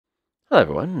Hello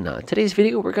everyone, today's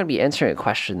video we're going to be answering a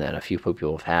question that a few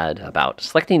people have had about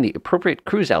selecting the appropriate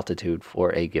cruise altitude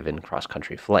for a given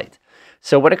cross-country flight.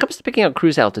 So when it comes to picking out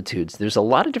cruise altitudes, there's a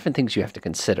lot of different things you have to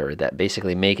consider that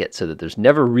basically make it so that there's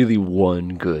never really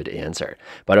one good answer.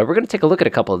 But we're going to take a look at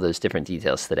a couple of those different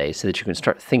details today so that you can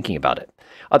start thinking about it.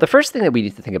 The first thing that we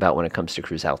need to think about when it comes to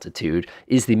cruise altitude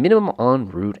is the minimum en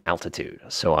route altitude.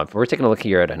 So if we're taking a look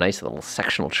here at a nice little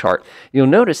sectional chart, you'll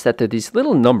notice that there are these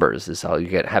little numbers.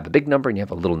 Have a big number and you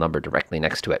have a little number directly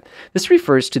next to it. This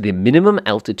refers to the minimum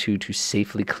altitude to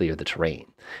safely clear the terrain.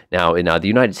 Now, in the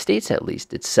United States, at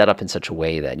least, it's set up in such a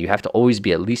way that you have to always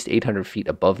be at least 800 feet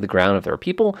above the ground if there are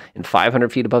people and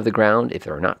 500 feet above the ground if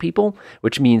there are not people,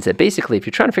 which means that basically if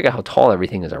you're trying to figure out how tall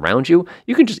everything is around you,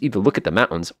 you can just either look at the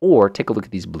mountains or take a look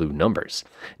at these blue numbers.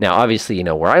 Now, obviously,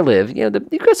 where I live, you've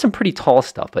got some pretty tall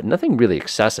stuff, but nothing really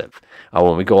excessive.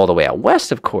 When we go all the way out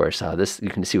west, of course, this you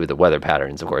can see with the weather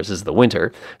patterns, of course, this is the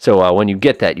winter. So when you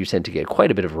get that, you tend to get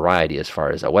quite a bit of variety as far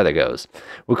as weather goes.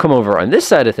 We'll come over on this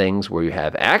side of things where you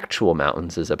have actual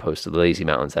mountains as opposed to the lazy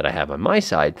mountains that I have on my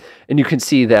side. And you can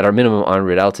see that our minimum en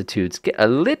route altitudes get a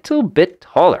little bit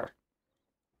taller.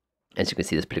 As you can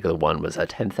see, this particular one was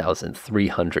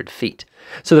 10,300 feet.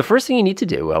 So the first thing you need to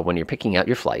do when you're picking out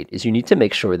your flight is you need to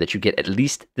make sure that you get at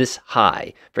least this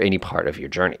high for any part of your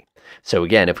journey. So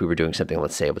again, if we were doing something,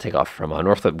 let's say we'll take off from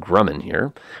Northrop Grumman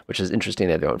here, which is interesting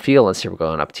that they don't feel. Let's say we're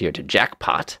going up here to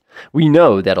Jackpot. We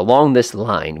know that along this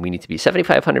line, we need to be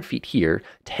 7,500 feet here,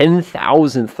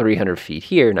 10,300 feet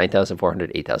here,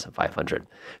 9,400, 8,500.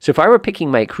 So if I were picking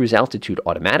my cruise altitude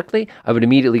automatically, I would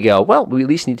immediately go, well, we at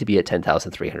least need to be at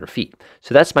 10,300 feet.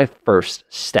 So that's my first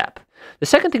step. The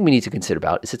second thing we need to consider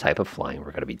about is the type of flying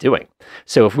we're going to be doing.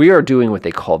 So if we are doing what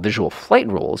they call visual flight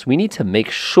rules, we need to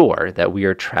make sure that we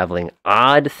are traveling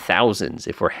odd thousands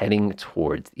if we're heading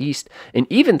towards the east and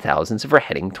even thousands if we're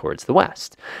heading towards the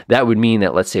west. That would mean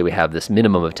that, let's say we have this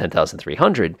minimum of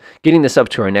 10,300, getting this up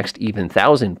to our next even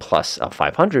thousand plus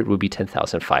 500 would be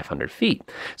 10,500 feet.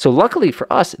 So luckily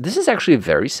for us, this is actually a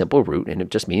very simple route, and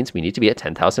it just means we need to be at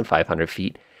 10,500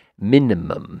 feet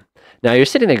minimum. Now you're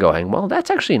sitting there going, well, that's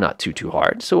actually not too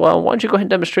hard. So why don't you go ahead and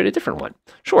demonstrate a different one?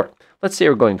 Sure. Let's say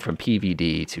we're going from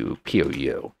PVD to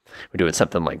POU. We're doing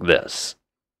something like this.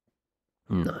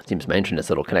 It seems my internet's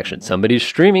a little connection. Somebody's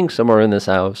streaming somewhere in this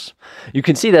house. You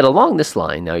can see that along this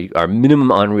line, now our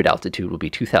minimum en route altitude will be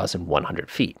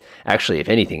 2,100 feet. Actually, if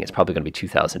anything, it's probably going to be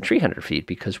 2,300 feet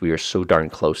because we are so darn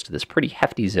close to this pretty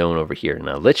hefty zone over here in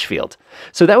Litchfield.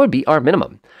 So that would be our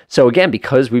minimum. So again,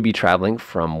 because we'd be traveling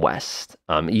from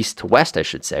east to west, I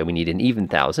should say, we need an even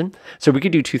thousand. So we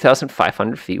could do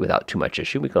 2,500 feet without too much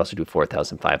issue. We could also do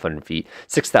 4,500 feet,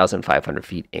 6,500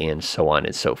 feet, and so on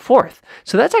and so forth.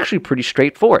 So that's actually pretty straightforward.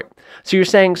 So you're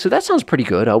saying, so that sounds pretty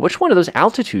good. Which one of those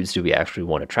altitudes do we actually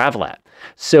want to travel at?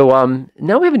 So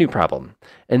now we have a new problem,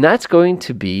 and that's going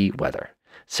to be weather.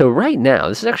 So right now,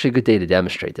 this is actually a good day to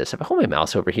demonstrate this. If I hold my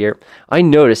mouse over here, I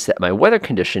notice that my weather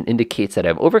condition indicates that I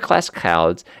have overcast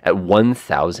clouds at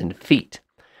 1,000 feet.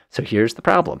 So here's the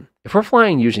problem. If we're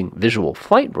flying using visual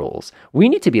flight rules, we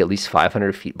need to be at least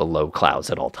 500 feet below clouds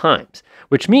at all times,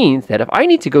 which means that if I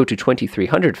need to go to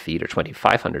 2,300 feet or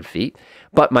 2,500 feet,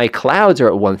 but my clouds are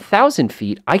at 1,000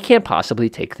 feet, I can't possibly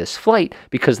take this flight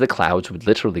because the clouds would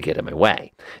literally get in my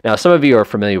way. Now, some of you are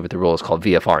familiar with the rules called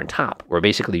VFR and top, where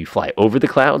basically you fly over the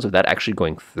clouds without actually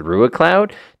going through a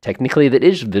cloud. Technically, that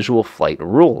is visual flight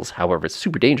rules. However, it's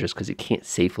super dangerous because you can't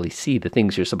safely see the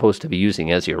things you're supposed to be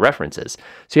using as your references.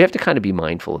 So you have to kind of be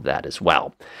mindful of that as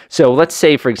well. So let's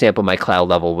say, for example, my cloud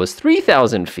level was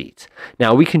 3,000 feet.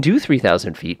 Now, we can do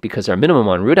 3,000 feet because our minimum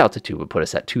en route altitude would put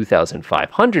us at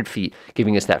 2,500 feet,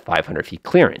 giving us that 500 feet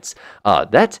clearance.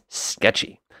 That's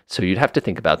sketchy. So you'd have to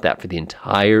think about that for the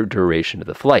entire duration of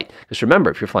the flight. Because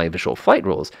remember, if you're flying visual flight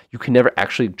rules, you can never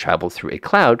actually travel through a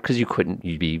cloud because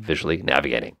you'd be visually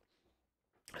navigating.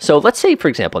 So let's say, for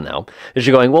example, now, as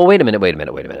you're going, well, wait a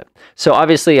minute. So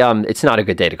obviously, it's not a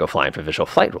good day to go flying for visual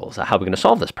flight rules. How are we going to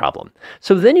solve this problem?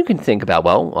 So then you can think about,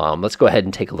 well, let's go ahead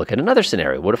and take a look at another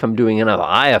scenario. What if I'm doing another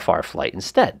IFR flight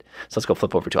instead? So let's go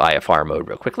flip over to IFR mode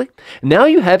real quickly. Now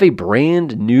you have a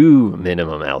brand new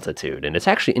minimum altitude, and it's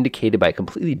actually indicated by a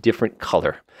completely different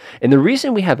color. And the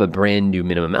reason we have a brand new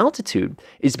minimum altitude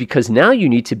is because now you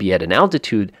need to be at an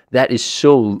altitude that is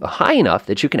so high enough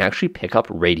that you can actually pick up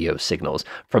radio signals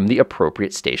from the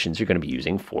appropriate stations you're going to be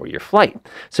using for your flight.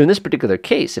 So in this particular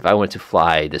case, if I want to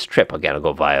fly this trip, again, I'll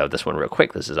go via this one real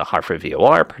quick. This is a Hartford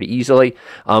VOR pretty easily.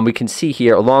 We can see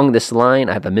here along this line,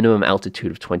 I have a minimum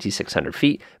altitude of 2,600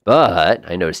 feet, but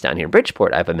I notice down here in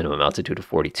Bridgeport, I have a minimum altitude of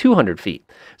 4,200 feet.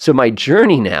 So my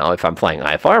journey now, if I'm flying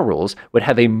IFR rules, would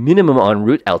have a minimum en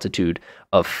route altitude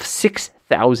of 6,000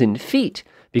 4,000 feet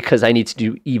because I need to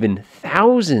do even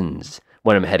thousands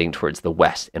when I'm heading towards the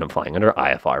west and I'm flying under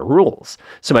IFR rules.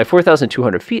 So my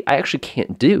 4,200 feet, I actually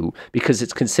can't do because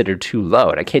it's considered too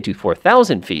low. And I can't do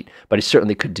 4,000 feet, but I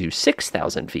certainly could do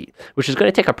 6,000 feet, which is going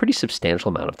to take a pretty substantial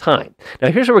amount of time.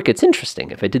 Now, here's where it gets interesting.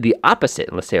 If I did the opposite,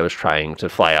 and let's say I was trying to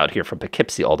fly out here from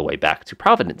Poughkeepsie all the way back to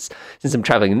Providence, since I'm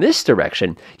traveling in this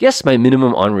direction, yes, my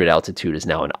minimum en route altitude is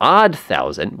now an odd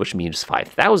 1,000, which means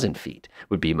 5,000 feet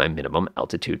would be my minimum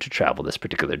altitude to travel this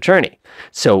particular journey.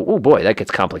 So, oh boy, that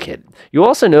gets complicated. You'll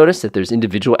also notice that there's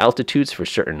individual altitudes for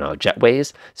certain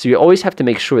jetways, so you always have to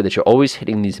make sure that you're always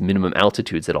hitting these minimum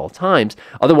altitudes at all times.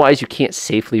 Otherwise, you can't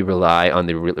safely rely on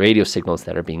the radio signals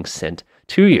that are being sent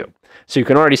to you. So you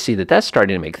can already see that that's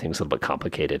starting to make things a little bit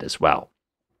complicated as well.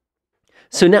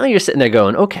 So now you're sitting there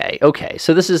going, okay,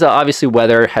 so this is obviously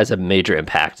weather has a major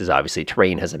impact, is obviously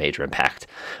terrain has a major impact.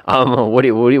 What do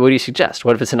you suggest?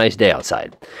 What if it's a nice day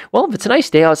outside? Well, if it's a nice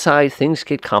day outside, things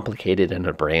get complicated in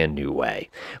a brand new way.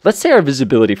 Let's say our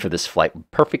visibility for this flight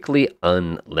perfectly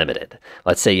unlimited.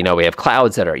 Let's say, we have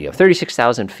clouds that are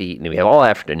 36,000 feet and we have all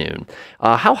afternoon.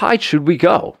 How high should we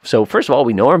go? So first of all,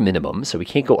 we know our minimum, so we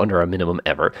can't go under our minimum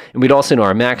ever. And we'd also know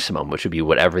our maximum, which would be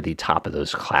whatever the top of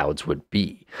those clouds would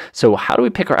be. So how do we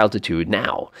pick our altitude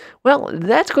now? Well,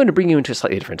 that's going to bring you into a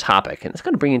slightly different topic, and it's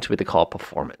going to bring you into what they call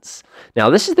performance. Now,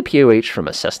 this is the POH from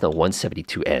a Cessna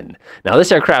 172N. Now,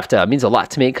 this aircraft means a lot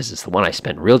to me because it's the one I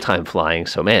spent real time flying.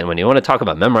 So, man, when you want to talk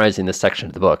about memorizing this section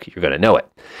of the book, you're going to know it.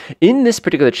 In this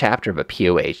particular chapter of a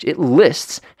POH, it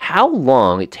lists how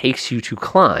long it takes you to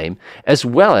climb, as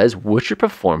well as what your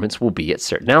performance will be at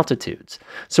certain altitudes.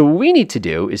 So what we need to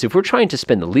do is, if we're trying to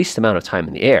spend the least amount of time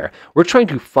in the air, we're trying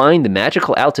to find the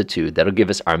magical altitude that'll give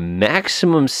us our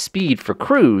maximum speed for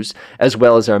cruise, as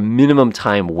well as our minimum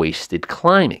time wasted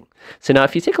climbing. So now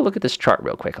if you take a look at this chart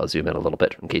real quick, I'll zoom in a little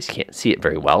bit in case you can't see it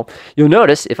very well. You'll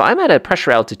notice if I'm at a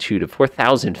pressure altitude of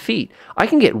 4,000 feet, I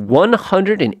can get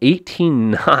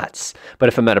 118 knots. But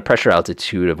if I'm at a pressure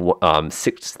altitude of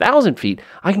 6,000 feet,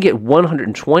 I can get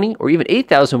 120, or even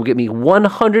 8,000 will get me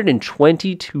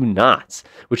 122 knots,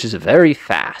 which is very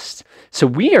fast. So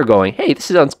we are going, hey, this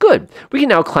sounds good. We can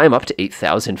now climb up to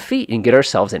 8,000 feet and get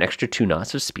ourselves an extra 2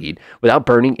 knots of speed without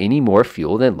burning any more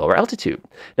fuel than lower altitude.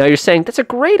 Now you're saying, that's a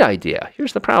great idea.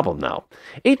 Here's the problem though.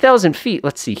 8,000 feet,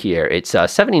 let's see here. It's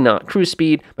 70 knot cruise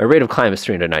speed. My rate of climb is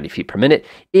 390 feet per minute.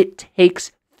 It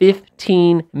takes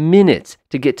 15 minutes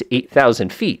to get to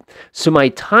 8,000 feet. So my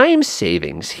time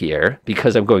savings here,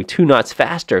 because I'm going 2 knots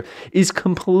faster, is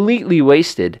completely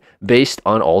wasted based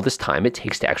on all this time it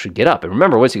takes to actually get up. And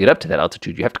remember, once you get up to that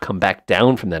altitude, you have to come back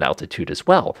down from that altitude as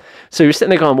well. So you're sitting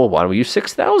there going, well, why don't we use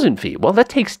 6,000 feet? Well, that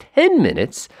takes 10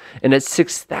 minutes. And at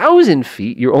 6,000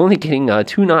 feet, you're only getting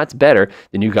 2 knots better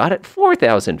than you got at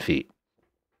 4,000 feet.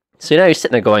 So now you're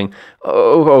sitting there going,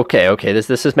 oh, okay,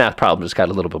 this math problem just got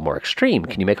a little bit more extreme.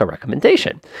 Can you make a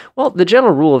recommendation? Well, the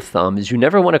general rule of thumb is you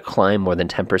never want to climb more than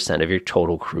 10% of your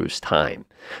total cruise time.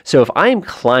 So if I'm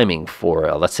climbing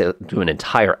for, let's say, do an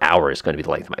entire hour is going to be the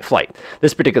length of my flight.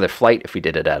 This particular flight, if we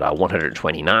did it at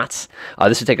 120 knots,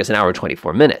 this would take us an hour and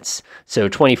 24 minutes. So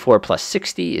 24 plus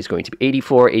 60 is going to be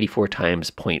 84. 84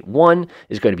 times 0.1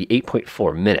 is going to be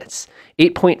 8.4 minutes.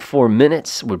 8.4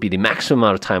 minutes would be the maximum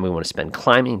amount of time we want to spend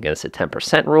climbing. Again, it's a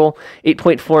 10% rule.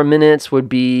 8.4 minutes would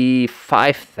be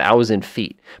 5,000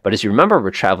 feet. But as you remember,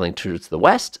 we're traveling towards the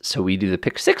west, so we do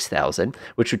pick 6,000,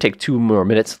 which would take 2 more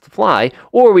minutes to fly,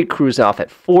 or we'd cruise off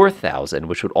at 4,000,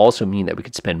 which would also mean that we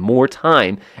could spend more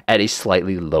time at a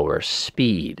slightly lower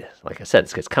speed. Like I said,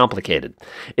 this gets complicated.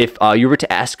 If you were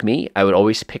to ask me, I would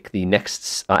always pick the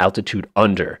next altitude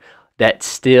under. That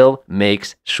still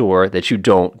makes sure that you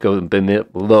don't go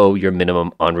below your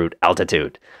minimum en route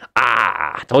altitude.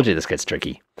 I told you this gets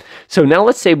tricky. So now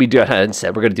let's say we do it and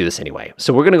said we're going to do this anyway.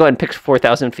 So we're going to go ahead and pick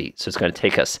 4,000 feet. So it's going to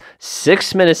take us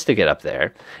 6 minutes to get up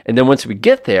there. And then once we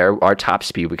get there, our top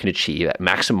speed we can achieve at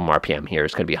maximum RPM here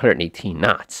is going to be 118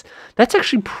 knots. That's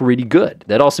actually pretty good.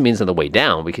 That also means on the way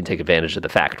down, we can take advantage of the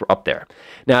fact we're up there.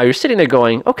 Now you're sitting there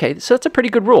going, okay, so that's a pretty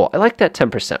good rule. I like that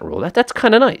 10% rule. That's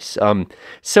kind of nice.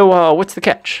 So what's the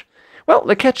catch? Well,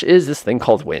 the catch is this thing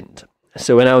called wind.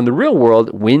 So now in the real world,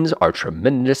 winds are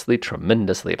tremendously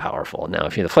powerful. Now,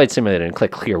 if you're in the flight simulator and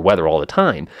click clear weather all the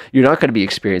time, you're not going to be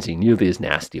experiencing nearly as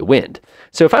nasty a wind.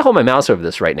 So if I hold my mouse over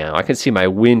this right now, I can see my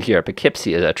wind here at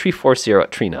Poughkeepsie is a 340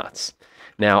 at 3 knots.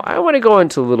 Now, I want to go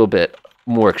into a little bit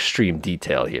more extreme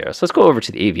detail here. So let's go over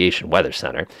to the Aviation Weather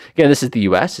Center. Again, this is the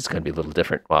US. It's going to be a little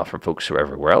different from folks who are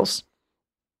everywhere else.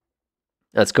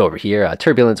 Let's go over here.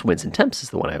 Turbulence, winds, and temps is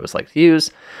the one I always like to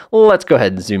use. Let's go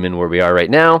ahead and zoom in where we are right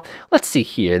now. Let's see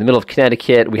here. In the middle of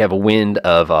Connecticut, we have a wind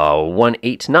of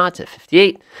 18 knots at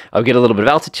 58. I'll get a little bit of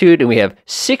altitude, and we have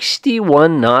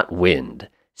 61 knot wind.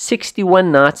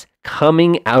 61 knots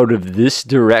coming out of this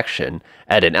direction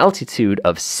at an altitude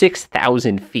of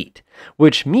 6,000 feet.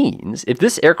 Which means if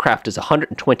this aircraft is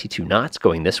 122 knots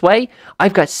going this way,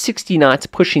 I've got 60 knots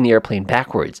pushing the airplane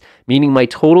backwards, meaning my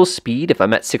total speed, if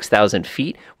I'm at 6,000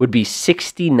 feet, would be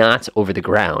 60 knots over the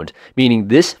ground, meaning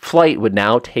this flight would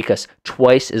now take us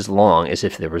twice as long as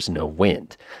if there was no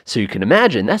wind. So you can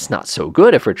imagine that's not so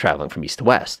good if we're traveling from east to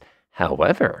west.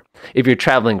 However, if you're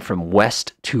traveling from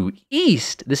west to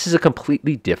east, this is a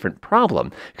completely different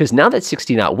problem because now that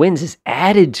 60 knot winds is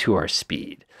added to our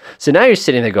speed. So now you're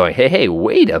sitting there going, hey,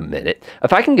 wait a minute.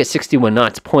 If I can get 61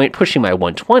 knots pushing my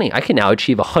 120, I can now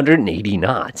achieve 180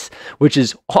 knots, which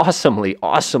is awesomely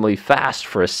fast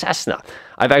for a Cessna.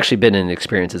 I've actually been in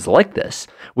experiences like this,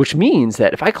 which means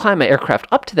that if I climb my aircraft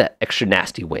up to that extra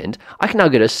nasty wind, I can now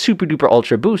get a super duper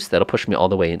ultra boost that'll push me all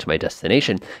the way into my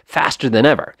destination faster than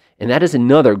ever. And that is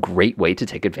another great way to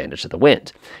take advantage of the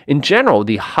wind. In general,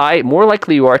 the more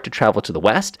likely you are to travel to the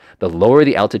west, the lower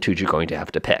the altitude you're going to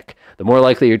have to pick. The more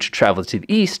likely you're to travel to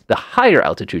the east, the higher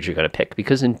altitude you're going to pick.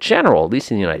 Because in general, at least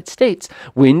in the United States,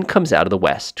 wind comes out of the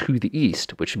west to the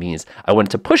east, which means I want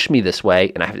it to push me this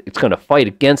way, and it's going to fight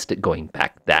against it going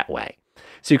back that way.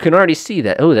 So you can already see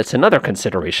that, that's another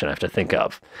consideration I have to think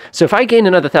of. So if I gain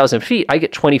another 1,000 feet, I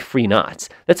get 20 free knots.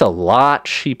 That's a lot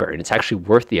cheaper, and it's actually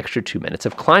worth the extra 2 minutes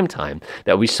of climb time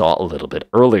that we saw a little bit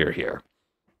earlier here.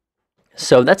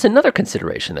 So that's another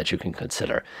consideration that you can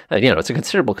consider. It's a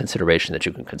considerable consideration that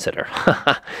you can consider.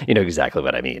 You know exactly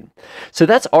what I mean. So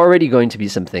that's already going to be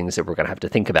some things that we're going to have to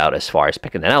think about as far as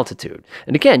picking that altitude.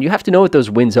 And again, you have to know what those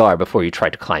winds are before you try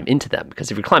to climb into them, because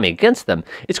if you're climbing against them,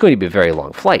 it's going to be a very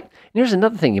long flight. And here's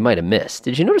another thing you might have missed.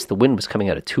 Did you notice the wind was coming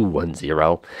out of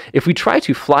 210? If we try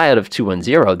to fly out of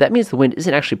 210, that means the wind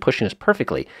isn't actually pushing us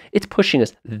perfectly. It's pushing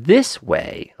us this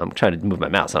way. I'm trying to move my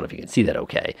mouse. I don't know if you can see that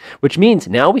okay. Which means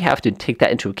now we have to take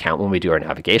that into account when we do our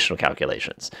navigational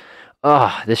calculations.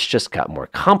 This just got more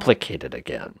complicated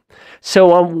again.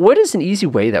 So what is an easy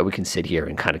way that we can sit here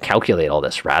and kind of calculate all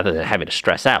this rather than having to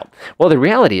stress out? Well, the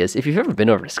reality is if you've ever been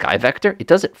over to SkyVector, it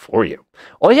does it for you.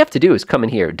 All you have to do is come in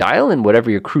here, dial in whatever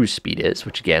your cruise speed is,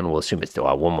 which again, we'll assume it's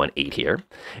 118 here,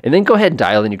 and then go ahead and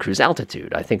dial in your cruise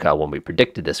altitude. I think when we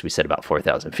predicted this, we said about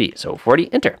 4,000 feet. So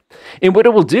 40, enter. And what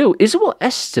it will do is it will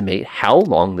estimate how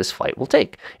long this flight will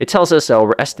take. It tells us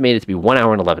we're estimated to be 1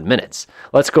 hour and 11 minutes.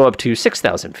 Let's go up to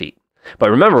 6,000 feet.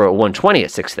 But remember, we're at 120 at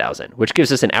 6,000, which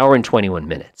gives us 1 hour and 21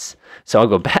 minutes. So I'll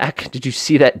go back. Did you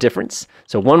see that difference?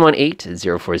 So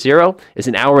 118.040 is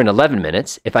 1 hour and 11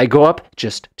 minutes. If I go up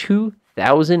just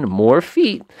 2,000 more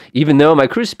feet, even though my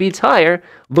cruise speed's higher,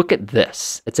 look at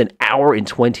this. It's 1 hour and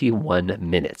 21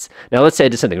 minutes. Now, let's say I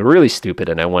did something really stupid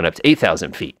and I went up to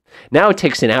 8,000 feet. Now it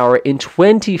takes 1 hour and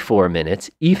 24 minutes,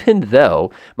 even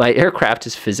though my aircraft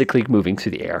is physically moving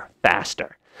through the air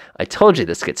faster. I told you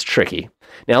this gets tricky.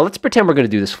 Now, let's pretend we're going to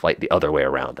do this flight the other way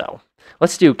around, though.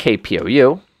 Let's do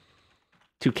KPOU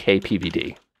to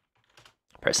KPVD.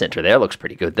 Press enter there. Looks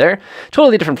pretty good there.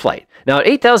 Totally different flight. Now, at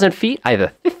 8,000 feet, I have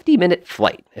a 50-minute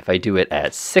flight. If I do it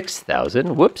at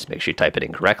 6,000, whoops, make sure you type it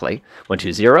in correctly,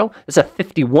 120, that's a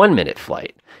 51-minute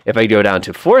flight. If I go down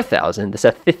to 4,000, that's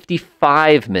a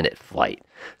 55-minute flight.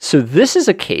 So this is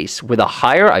a case where the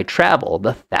higher I travel,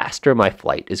 the faster my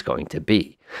flight is going to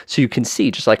be. So you can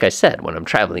see, just like I said, when I'm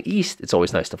traveling east, it's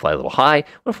always nice to fly a little high.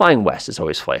 When flying west, it's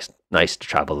always nice to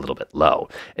travel a little bit low.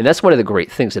 And that's one of the great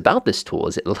things about this tool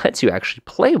is it lets you actually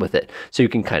play with it so you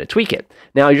can kind of tweak it.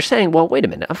 Now you're saying, well, wait a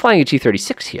minute, I'm flying a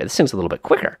G36 here. This thing's a little bit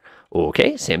quicker.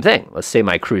 Okay, same thing. Let's say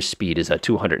my cruise speed is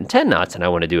 210 knots and I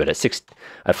want to do it at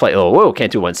flight,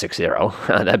 can't do 160.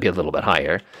 That'd be a little bit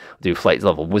higher. Do flight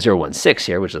level 016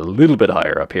 here, which is a little bit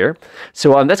higher up here.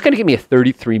 So that's going to give me a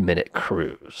 33-minute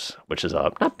cruise, which is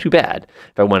not too bad.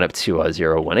 If I went up to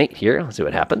 018 here, let's see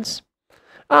what happens.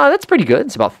 That's pretty good.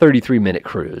 It's about 33-minute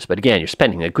cruise. But again, you're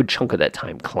spending a good chunk of that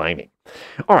time climbing.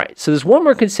 All right, so there's one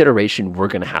more consideration we're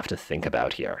going to have to think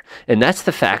about here. And that's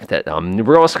the fact that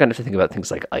we're also going to have to think about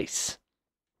things like ice.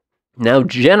 Now,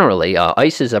 generally,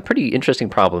 ice is a pretty interesting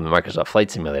problem in Microsoft Flight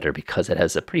Simulator because it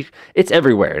has it's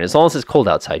everywhere. And as long as it's cold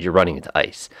outside, you're running into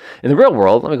ice. In the real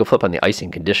world, let me go flip on the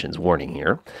icing conditions warning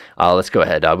here. Let's go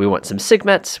ahead. We want some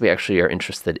SIGMETs. We actually are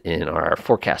interested in our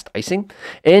forecast icing.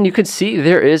 And you can see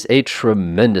there is a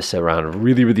tremendous amount of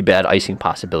really, really bad icing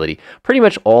possibility pretty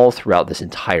much all throughout this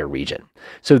entire region.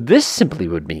 So this simply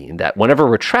would mean that whenever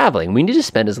we're traveling, we need to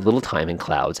spend as little time in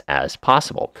clouds as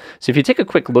possible. So if you take a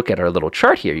quick look at our little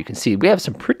chart here, you can see we have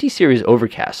some pretty serious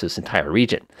overcasts this entire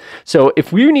region. So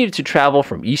if we needed to travel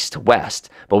from east to west,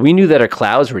 but we knew that our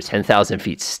clouds were 10,000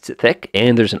 feet thick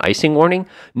and there's an icing warning,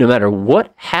 no matter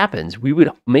what happens, we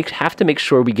would have to make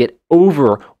sure we get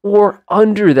over or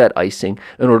under that icing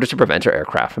in order to prevent our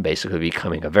aircraft from basically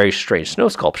becoming a very strange snow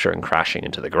sculpture and crashing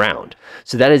into the ground.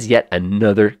 So that is yet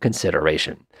another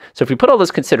consideration. So if we put all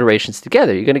those considerations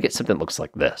together, you're going to get something that looks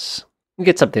like this. You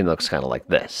get something that looks kind of like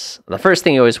this. The first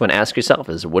thing you always want to ask yourself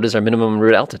is, what is our minimum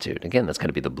route altitude? Again, that's going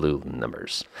to be the blue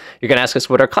numbers. You're going to ask us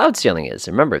what our cloud ceiling is.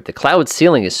 Remember, the cloud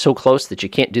ceiling is so close that you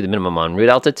can't do the minimum en route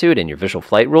altitude in your visual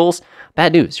flight rules.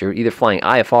 Bad news, you're either flying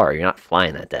IFR or you're not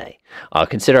flying that day.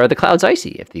 Consider, are the clouds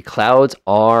icy? If the clouds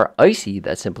are icy,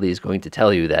 that simply is going to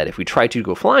tell you that if we try to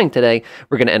go flying today,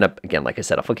 we're going to end up, again, like I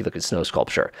said, a funky looking snow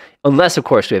sculpture. Unless, of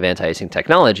course, we have anti-icing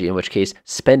technology, in which case,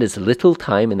 spend as little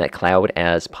time in that cloud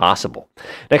as possible.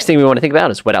 Next thing we want to think about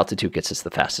is what altitude gets us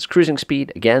the fastest cruising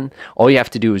speed. Again, all you have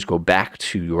to do is go back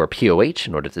to your POH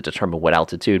in order to determine what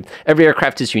altitude. Every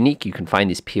aircraft is unique. You can find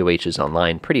these POHs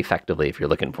online pretty effectively if you're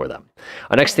looking for them.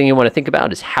 Next thing you want to think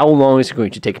about is how long is it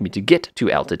going to take me to get to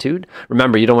altitude.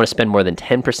 Remember, you don't want to spend more than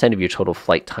 10% of your total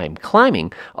flight time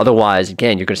climbing. Otherwise,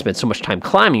 again, you're going to spend so much time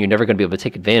climbing, you're never going to be able to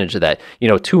take advantage of that,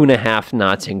 2.5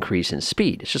 knots increase in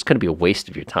speed. It's just going to be a waste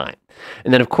of your time.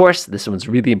 And then, of course, this one's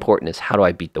really important, is how do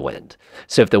I beat the wind?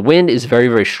 So if the wind is very,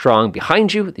 very strong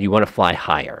behind you, then you want to fly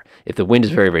higher. If the wind is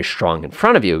very, very strong in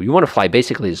front of you, you want to fly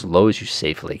basically as low as you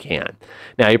safely can.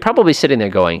 Now, you're probably sitting there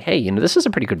going, hey, this is a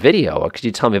pretty good video. What could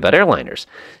you tell me about airliners?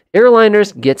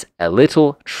 Airliners gets a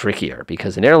little trickier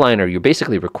because in airliner, you're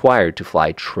basically required to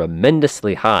fly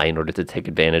tremendously high in order to take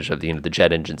advantage of the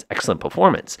jet engine's excellent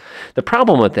performance. The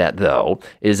problem with that, though,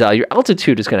 is your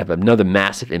altitude is going to have another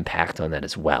massive impact on that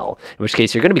as well, in which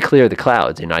case you're going to be clear of the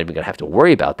clouds. You're not even going to have to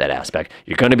worry about that aspect.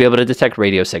 You're going to be able to detect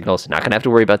radio signals. You're not going to have to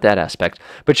worry about that aspect,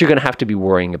 but you're going to have to be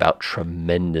worrying about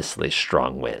tremendously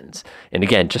strong winds. And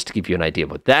again, just to give you an idea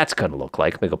of what that's going to look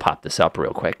like, let me go pop this up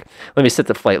real quick. Let me set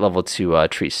the flight level to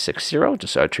tree 60,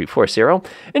 just tree 40,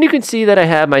 and you can see that I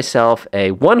have myself a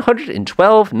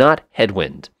 112 knot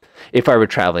headwind if I were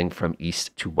traveling from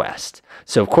east to west.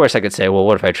 So of course I could say, well,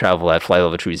 what if I travel at flight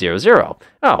level tree 00?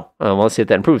 Oh, well, let's see if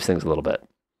that improves things a little bit.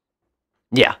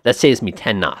 Yeah, that saves me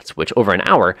 10 knots, which over an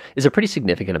hour is a pretty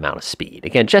significant amount of speed.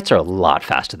 Again, jets are a lot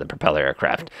faster than propeller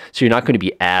aircraft, so you're not going to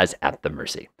be as at the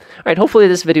mercy. All right, hopefully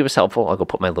this video was helpful. I'll go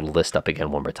put my little list up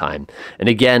again one more time. And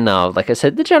again, like I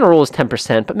said, the general rule is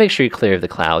 10%, but make sure you're clear of the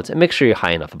clouds and make sure you're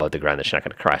high enough above the ground that you're not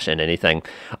going to crash into anything.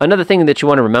 Another thing that you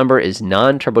want to remember is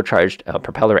non-turbocharged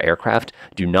propeller aircraft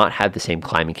do not have the same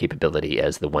climbing capability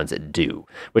as the ones that do,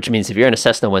 which means if you're in a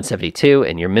Cessna 172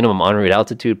 and your minimum en route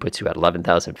altitude puts you at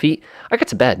 11,000 feet, I got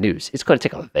some bad news. It's going to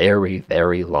take a very,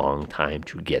 very long time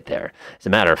to get there. As a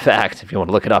matter of fact, if you want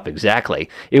to look it up exactly,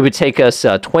 it would take us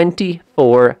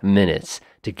 24 minutes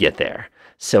to get there.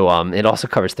 So it also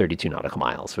covers 32 nautical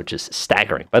miles, which is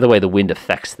staggering. By the way, the wind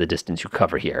affects the distance you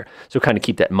cover here. So kind of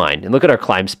keep that in mind. And look at our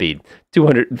climb speed,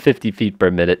 250 feet per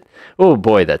minute. Oh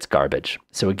boy, that's garbage.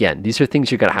 So again, these are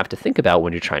things you're going to have to think about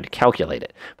when you're trying to calculate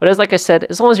it. But as like I said,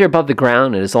 as long as you're above the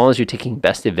ground and as long as you're taking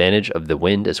best advantage of the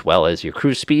wind as well as your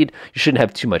cruise speed, you shouldn't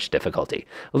have too much difficulty.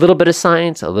 A little bit of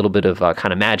science, a little bit of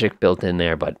kind of magic built in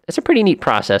there, but it's a pretty neat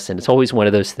process. And it's always one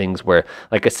of those things where,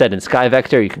 like I said, in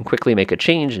SkyVector, you can quickly make a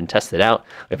change and test it out.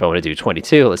 If I want to do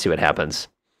 22, let's see what happens.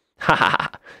 Ha ha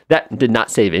ha. That did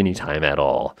not save any time at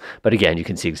all. But again, you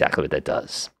can see exactly what that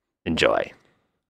does. Enjoy.